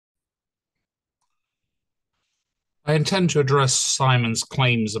I intend to address Simon's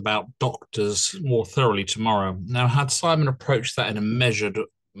claims about doctors more thoroughly tomorrow. Now, had Simon approached that in a measured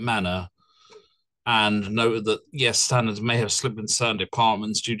manner and noted that, yes, standards may have slipped in certain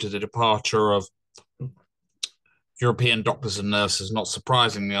departments due to the departure of European doctors and nurses, not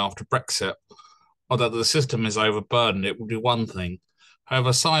surprisingly after Brexit, or that the system is overburdened, it would be one thing.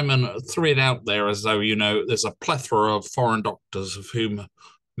 However, Simon threw it out there as though, there's a plethora of foreign doctors, of whom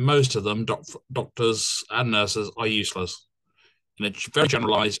most of them, doctors and nurses, are useless in a very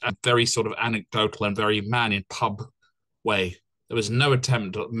generalized and very sort of anecdotal and very man in pub way. There was no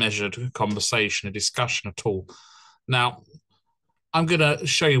attempt at measured conversation or discussion at all. Now, I'm going to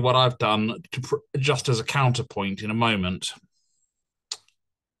show you what I've done just as a counterpoint in a moment.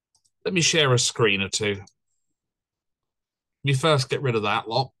 Let me share a screen or two. Let me first get rid of that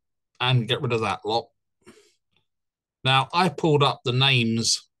lot and get rid of that lot. Now, I pulled up the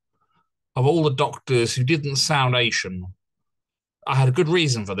names of all the doctors who didn't sound Asian. I had a good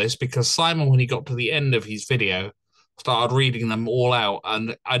reason for this because Simon, when he got to the end of his video, started reading them all out.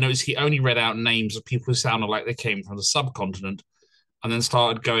 And I noticed he only read out names of people who sounded like they came from the subcontinent and then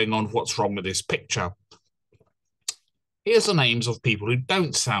started going on what's wrong with this picture. Here's the names of people who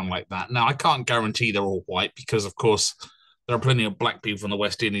don't sound like that. Now, I can't guarantee they're all white because, of course, there are plenty of black people from the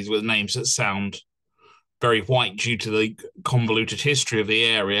West Indies with names that sound very white due to the convoluted history of the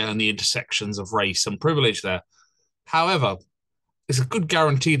area and the intersections of race and privilege there. However, it's a good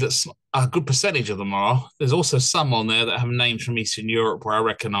guarantee that a good percentage of them are. There's also some on there that have names from Eastern Europe where I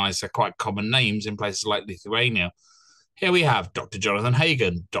recognise they're quite common names in places like Lithuania. Here we have Dr. Jonathan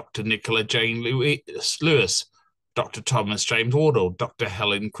Hagan, Dr. Nicola Jane Lewis, Dr. Thomas James Wardle, Dr.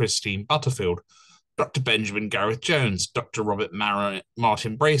 Helen Christine Butterfield, Dr. Benjamin Gareth Jones, Dr. Robert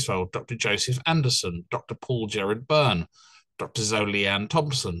Martin Bracewell, Dr. Joseph Anderson, Dr. Paul Gerard Byrne, Dr. Zoe Ann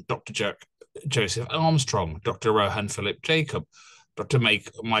Thompson, Dr. Joseph Armstrong, Dr. Rohan Philip Jacob, Dr.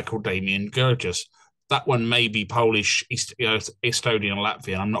 Michael Damien Gurgis. That one may be Polish, Estonian,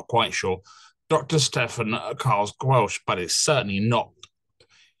 Latvian, I'm not quite sure. Dr. Stefan Karls Welsh, but it's certainly not,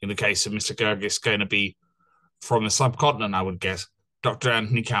 in the case of Mr. Gurgis, going to be from the subcontinent, I would guess. Dr.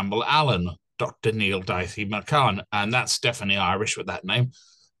 Anthony Campbell Allen, Dr. Neil Dythy McCann, and that's definitely Irish with that name.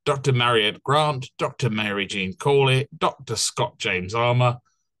 Dr. Marriott Grant, Dr. Mary Jean Corley, Dr. Scott James Armour,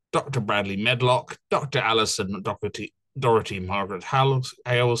 Dr. Bradley Medlock, Dr. Alison Dorothy Margaret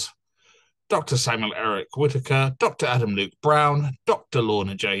Hales, Dr. Samuel Eric Whitaker, Dr. Adam Luke Brown, Dr.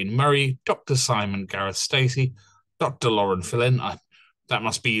 Lorna Jane Murray, Dr. Simon Gareth Stacey, Dr. Lauren Flynn. That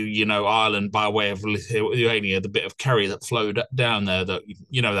must be, Ireland by way of Lithuania, the bit of Kerry that flowed down there, that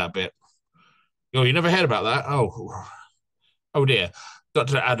that bit. Oh, you never heard about that? Oh dear.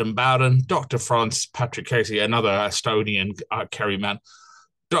 Dr. Adam Bowden, Dr. Francis Patrick Casey, another Estonian Kerry man,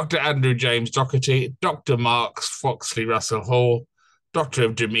 Dr. Andrew James Doherty, Dr. Mark Foxley Russell Hall,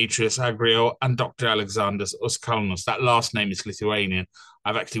 Dr. Demetrius Agriel, and Dr. Alexander Uskalnos. That last name is Lithuanian.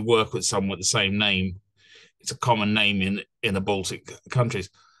 I've actually worked with someone with the same name. It's a common name in the Baltic countries.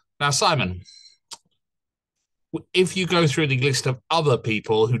 Now, Simon, if you go through the list of other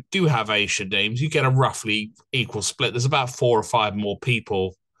people who do have Asian names, you get a roughly equal split. There's about 4 or 5 more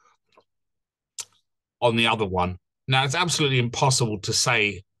people on the other one. Now, it's absolutely impossible to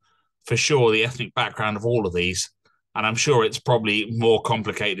say for sure the ethnic background of all of these, and I'm sure it's probably more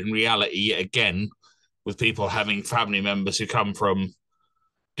complicated in reality yet again, with people having family members who come from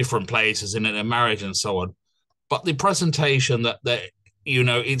different places and in a marriage and so on. But the presentation that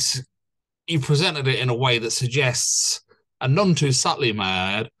it's you presented it in a way that suggests, and none too subtly, may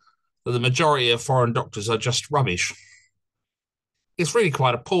I add, that the majority of foreign doctors are just rubbish. It's really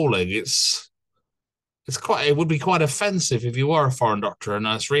quite appalling. It would be quite offensive if you were a foreign doctor and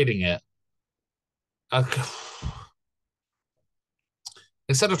nurse reading it. Uh,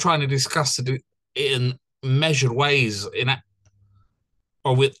 Instead of trying to discuss it in measured ways,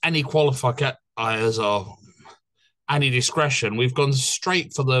 or with any qualifiers or any discretion, we've gone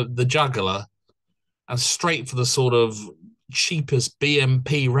straight for the jugular and straight for the sort of cheapest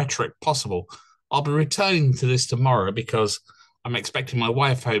BMP rhetoric possible. I'll be returning to this tomorrow because I'm expecting my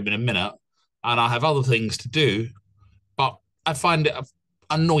wife home in a minute and I have other things to do, but I find it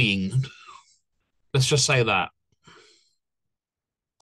annoying. Let's just say that.